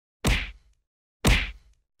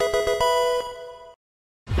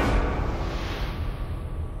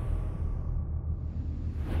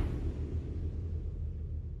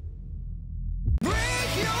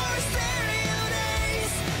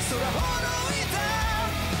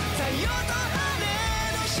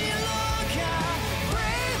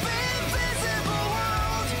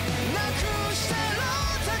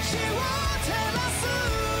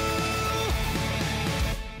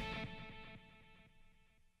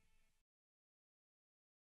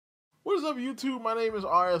What is up, YouTube? My name is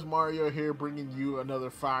RSMario here, bringing you another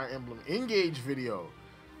Fire Emblem Engage video.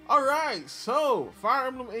 Alright, so Fire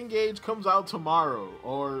Emblem Engage comes out tomorrow,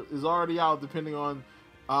 or is already out depending on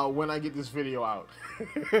when I get this video out.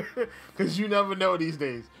 Because you never know these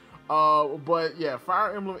days. But yeah,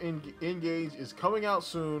 Fire Emblem Engage is coming out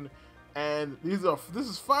soon, and this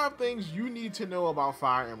is 5 things you need to know about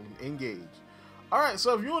Fire Emblem Engage. Alright,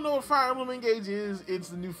 so if you don't know what Fire Emblem Engage is, it's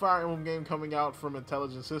the new Fire Emblem game coming out from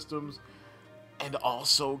Intelligent Systems, and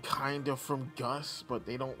also kind of from Gus, but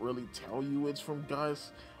they don't really tell you it's from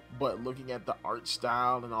Gus. But looking at the art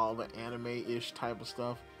style and all the anime-ish type of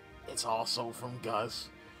stuff, it's also from Gus.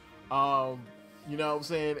 You know what I'm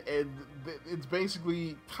saying? And it's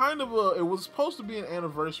basically kind of it was supposed to be an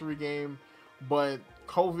anniversary game, but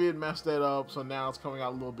COVID messed that up, so now it's coming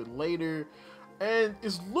out a little bit later. And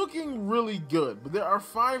it's looking really good, but there are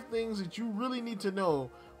 5 things that you really need to know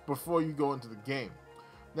before you go into the game.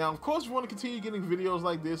 Now, of course, if you want to continue getting videos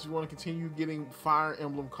like this, you want to continue getting Fire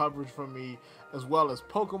Emblem coverage from me, as well as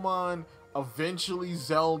Pokemon, eventually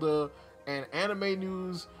Zelda, and anime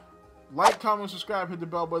news, like, comment, subscribe, hit the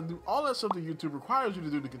bell button, do all that stuff that YouTube requires you to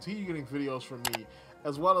do to continue getting videos from me,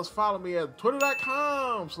 as well as follow me at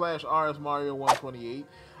twitter.com/RSMario128.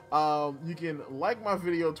 You can like my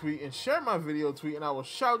video tweet and share my video tweet, and I will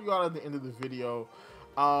shout you out at the end of the video.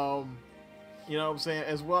 You know what I'm saying?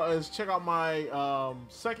 As well as check out my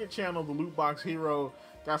second channel, the Loot Box Hero.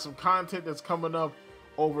 Got some content that's coming up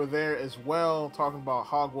over there as well, talking about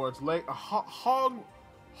Hogwarts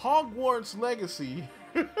Legacy.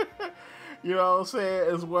 You know what I'm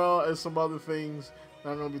saying? As well as some other things that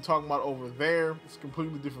I'm going to be talking about over there. It's a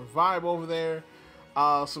completely different vibe over there.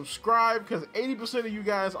 Subscribe, because 80% of you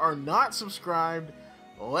guys are not subscribed.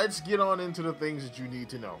 Let's get on into the things that you need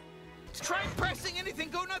to know. Try pressing anything,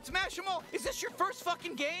 go nuts, smash them all. Is this your first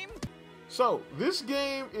fucking game? So, this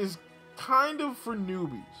game is kind of for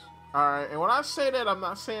newbies. Alright, and when I say that, I'm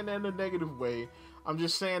not saying that in a negative way. I'm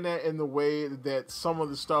just saying that in the way that some of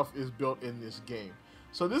the stuff is built in this game.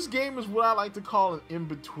 So this game is what I like to call an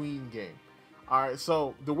in-between game. Alright,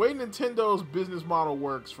 so the way Nintendo's business model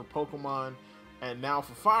works for Pokemon and now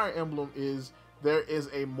for Fire Emblem is there is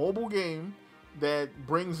a mobile game that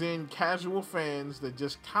brings in casual fans that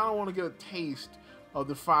just kind of want to get a taste of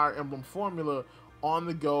the Fire Emblem formula on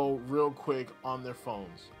the go real quick on their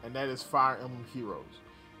phones, and that is Fire Emblem Heroes.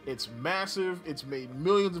 It's massive. It's made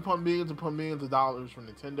millions upon millions upon millions of dollars for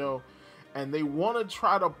Nintendo, and they want to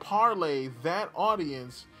try to parlay that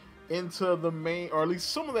audience into the main, or at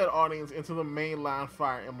least some of that audience into the mainline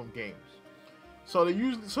Fire Emblem games. So they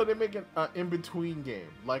make an in-between game,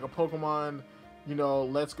 like a Pokemon, you know,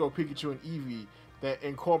 Let's Go Pikachu and Eevee, that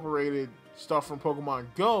incorporated stuff from Pokemon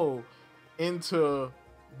Go into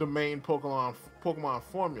the main Pokemon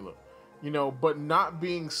formula, you know, but not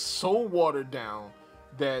being so watered down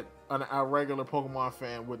that a regular Pokemon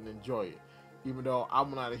fan wouldn't enjoy it. Even though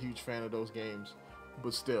I'm not a huge fan of those games,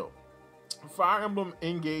 but still, Fire Emblem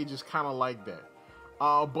Engage is kind of like that.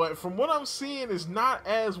 But from what I'm seeing, it's not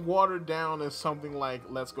as watered down as something like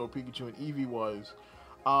Let's Go Pikachu and Eevee was.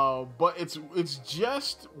 But it's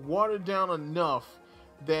just watered down enough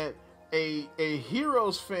that a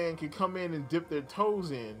Heroes fan can come in and dip their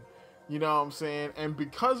toes in, you know what I'm saying? And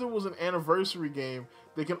because it was an anniversary game,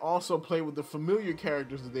 they can also play with the familiar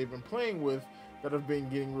characters that they've been playing with that have been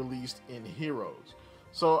getting released in Heroes.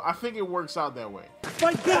 So I think it works out that way.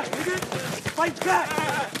 Fight back, nigga! Fight back!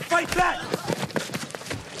 Fight back!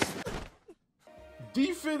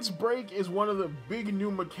 Defense break is one of the big new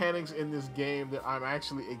mechanics in this game that I'm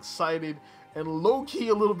actually excited and low-key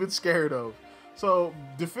a little bit scared of. So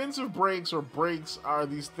defensive breaks, or breaks, are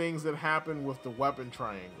these things that happen with the weapon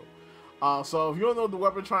triangle. So if you don't know what the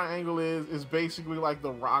weapon triangle is, it's basically like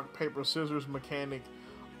the rock, paper, scissors mechanic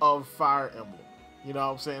of Fire Emblem. You know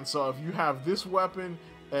what I'm saying? So if you have this weapon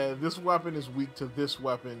is weak to this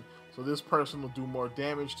weapon, so this person will do more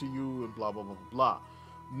damage to you, and blah, blah, blah, blah.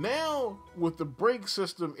 Now, with the break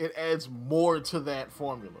system, it adds more to that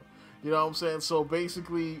formula. You know what I'm saying? So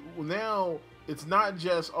basically, now, it's not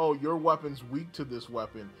just, oh, your weapon's weak to this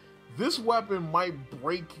weapon. This weapon might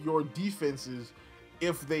break your defenses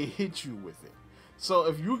if they hit you with it. So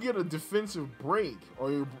if you get a defensive break,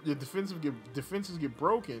 or your defenses get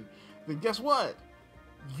broken, then guess what?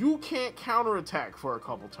 You can't counterattack for a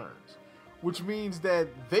couple turns. Which means that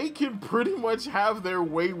they can pretty much have their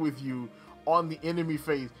way with you on the enemy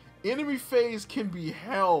phase Enemy phase can be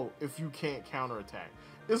hell if you can't counterattack.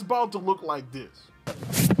 It's about to look like this.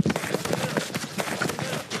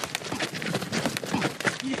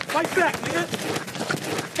 Fight back, nigga!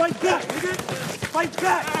 Fight back, nigga! Fight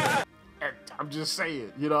back! I'm just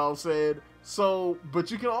saying, you know what I'm saying? So,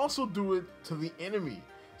 but you can also do it to the enemy.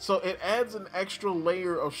 So it adds an extra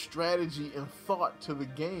layer of strategy and thought to the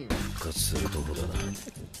game.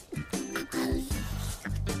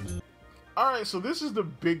 Alright, so this is the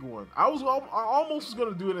big one. I almost was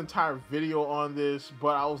going to do an entire video on this,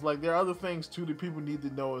 but I was like, there are other things too that people need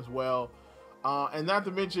to know as well. And not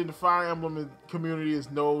to mention, the Fire Emblem community is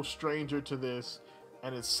no stranger to this,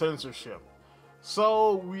 and it's censorship.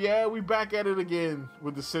 So, yeah, we back at it again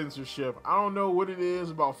with the censorship. I don't know what it is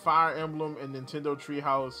about Fire Emblem and Nintendo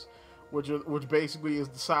Treehouse, which basically is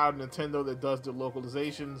the side of Nintendo that does the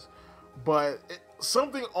localizations. But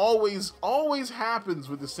something always happens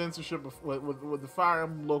with the censorship, with the Fire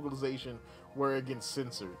Emblem localization, where it gets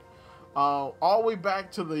censored. All the way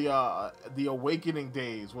back to the Awakening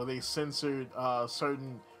days, where they censored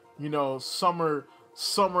certain, you know, summer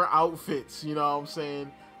outfits. You know what I'm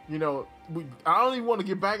saying? You know, I don't even want to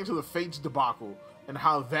get back into the Fates debacle and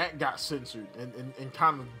how that got censored and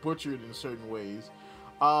kind of butchered in certain ways.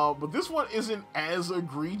 But this one isn't as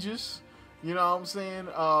egregious, you know what I'm saying?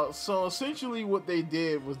 So essentially what they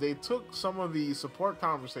did was they took some of the support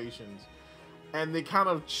conversations and they kind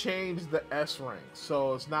of changed the S rank.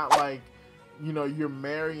 So it's not like, you know, you're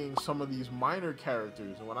marrying some of these minor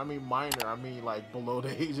characters. And when I mean minor, I mean like below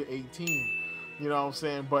the age of 18. You know what I'm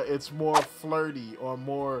saying? But it's more flirty or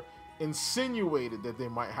more insinuated that they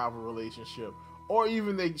might have a relationship. Or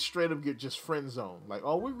even they straight up get just friend zoned. Like,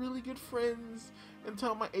 oh, we're really good friends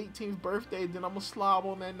until my 18th birthday. Then I'm going to slob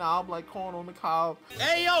on that knob like corn on the cob.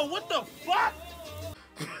 Hey, yo, what the fuck?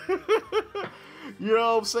 You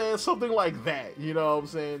know what I'm saying? Something like that. You know what I'm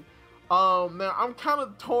saying? Now, I'm kind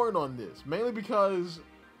of torn on this. Mainly because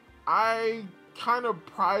I kind of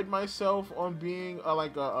pride myself on being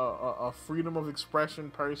a freedom of expression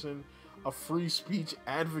person, a free speech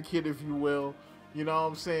advocate, if you will. You know what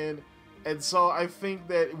I'm saying? And so I think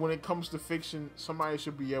that when it comes to fiction, somebody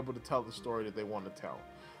should be able to tell the story that they want to tell,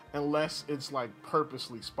 unless it's like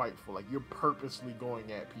purposely spiteful, like you're purposely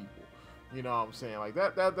going at people. You know what I'm saying? Like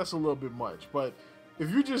that's a little bit much. But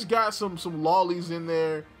if you just got some lollies in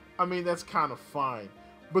there, I mean, that's kind of fine.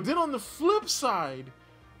 But then on the flip side,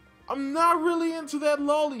 I'm not really into that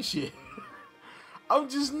lolly shit. I'm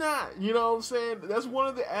just not, you know what I'm saying? That's one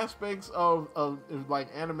of the aspects of like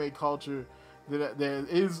anime culture that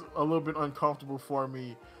is a little bit uncomfortable for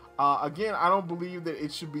me. Again, I don't believe that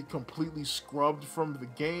it should be completely scrubbed from the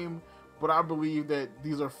game, but I believe that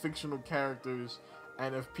these are fictional characters,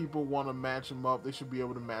 and if people want to match them up, they should be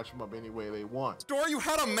able to match them up any way they want. Dora, you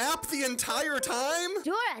had a map the entire time?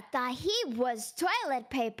 Dora thought he was toilet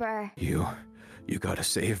paper. You gotta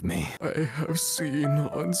save me. I have seen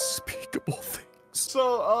unspeakable things.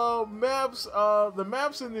 So, the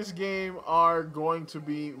maps in this game are going to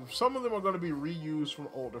be, some of them are going to be reused from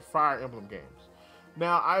older Fire Emblem games.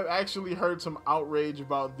 Now, I've actually heard some outrage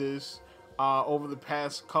about this over the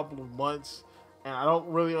past couple of months, and I don't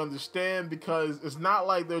really understand, because it's not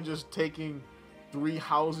like they're just taking 3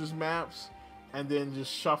 houses maps and then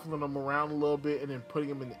just shuffling them around a little bit and then putting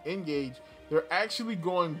them in the Engage. They're actually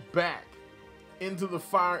going back into the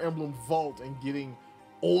Fire Emblem vault and getting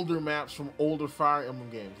older maps from older Fire Emblem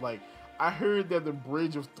games. Like, I heard that the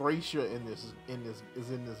Bridge of Thracia is in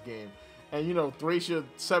this game, and you know, Thracia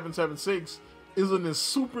 776 is in this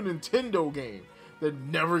Super Nintendo game that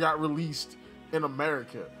never got released in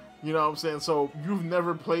America. You know what I'm saying? So you've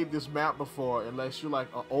never played this map before, unless you're like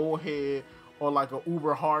an old head or like a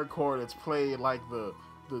uber hardcore that's played like the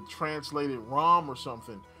translated ROM or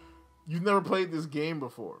something. You've never played this game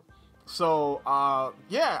before. So,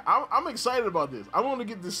 yeah, I'm excited about this. I want to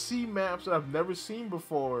get to see maps that I've never seen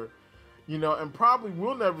before, you know, and probably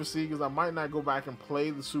will never see, because I might not go back and play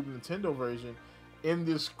the Super Nintendo version in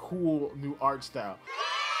this cool new art style.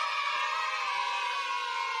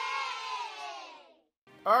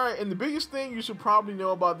 Alright, and the biggest thing you should probably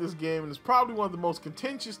know about this game, and it's probably one of the most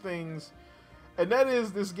contentious things, and that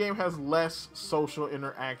is this game has less social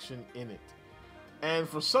interaction in it. And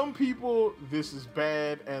for some people, this is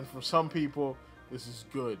bad, and for some people, this is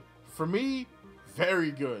good. For me,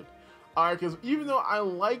 very good. Alright, because even though I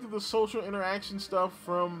like the social interaction stuff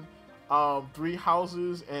from 3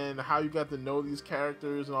 Houses and how you got to know these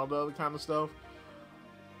characters and all the other kind of stuff,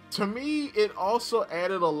 to me, it also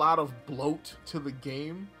added a lot of bloat to the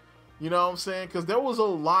game. You know what I'm saying? Because there was a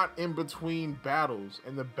lot in between battles,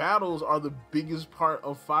 and the battles are the biggest part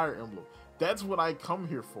of Fire Emblem. That's what I come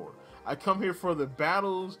here for. I come here for the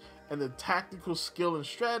battles and the tactical skill and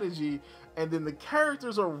strategy, and then the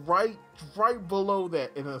characters are right below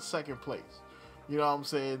that in a second place. You know what I'm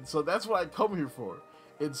saying? So that's what I come here for.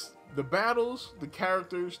 It's the battles, the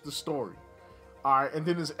characters, the story. All right, and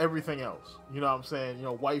then there's everything else. You know what I'm saying? You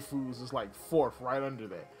know, waifus is like fourth right under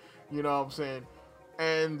that. You know what I'm saying?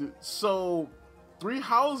 And so Three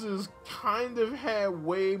Houses kind of had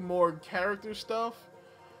way more character stuff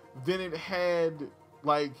than it had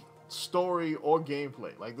like story or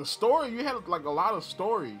gameplay. Like the story, you had like a lot of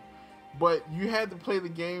story, but you had to play the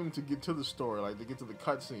game to get to the story, like to get to the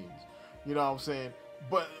cutscenes. You know what I'm saying?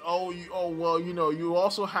 But well, you know, you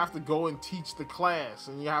also have to go and teach the class,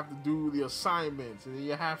 and you have to do the assignments, and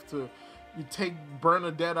you take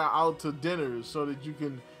Bernadetta out to dinners so that you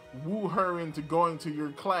can woo her into going to your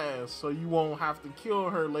class, so you won't have to kill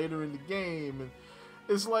her later in the game. And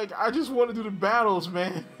it's like, I just want to do the battles,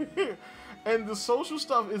 man. And the social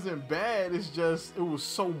stuff isn't bad. It's just, it was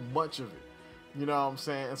so much of it. You know what I'm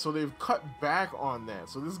saying? And so they've cut back on that.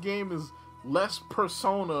 So this game is less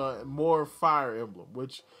Persona and more Fire Emblem,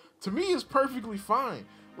 which to me is perfectly fine.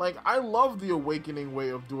 Like, I love the Awakening way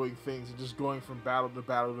of doing things and just going from battle to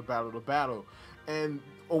battle to battle to battle. And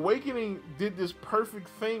Awakening did this perfect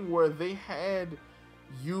thing where they had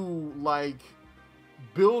you, like,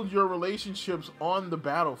 build your relationships on the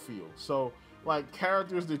battlefield. So, like,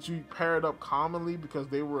 characters that you paired up commonly because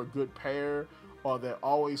they were a good pair, or that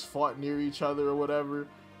always fought near each other or whatever,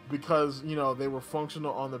 because, you know, they were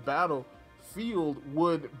functional on the battlefield,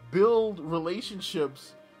 would build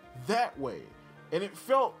relationships that way. And it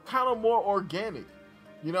felt kind of more organic.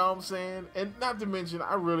 You know what I'm saying? And not to mention,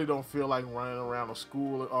 I really don't feel like running around a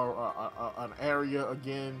school or an area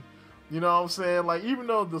again. You know what I'm saying? Like, even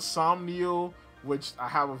though the Somniel, which I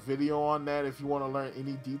have a video on that if you want to learn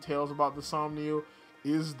any details about the Somniel,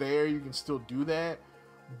 is there, you can still do that.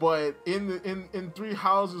 But in Three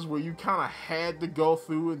Houses, where you kind of had to go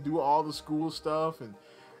through and do all the school stuff, and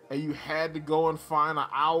you had to go and find an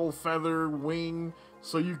owl feather wing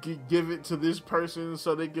so you could give it to this person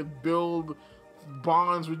so they could build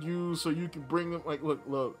bonds with you, so you can bring them. Like,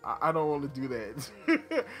 look, I don't want to do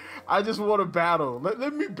that. I just want to battle.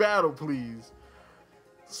 Let me battle, please.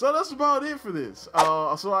 So that's about it for this.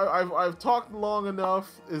 So I've talked long enough.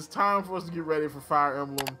 It's time for us to get ready for Fire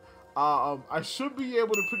Emblem. I should be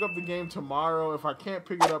able to pick up the game tomorrow. If I can't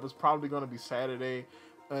pick it up, it's probably going to be Saturday.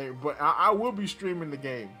 But I will be streaming the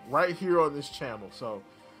game right here on this channel. So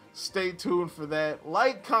stay tuned for that.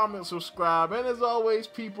 Like, comment, subscribe. And as always,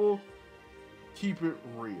 people, keep it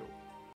real.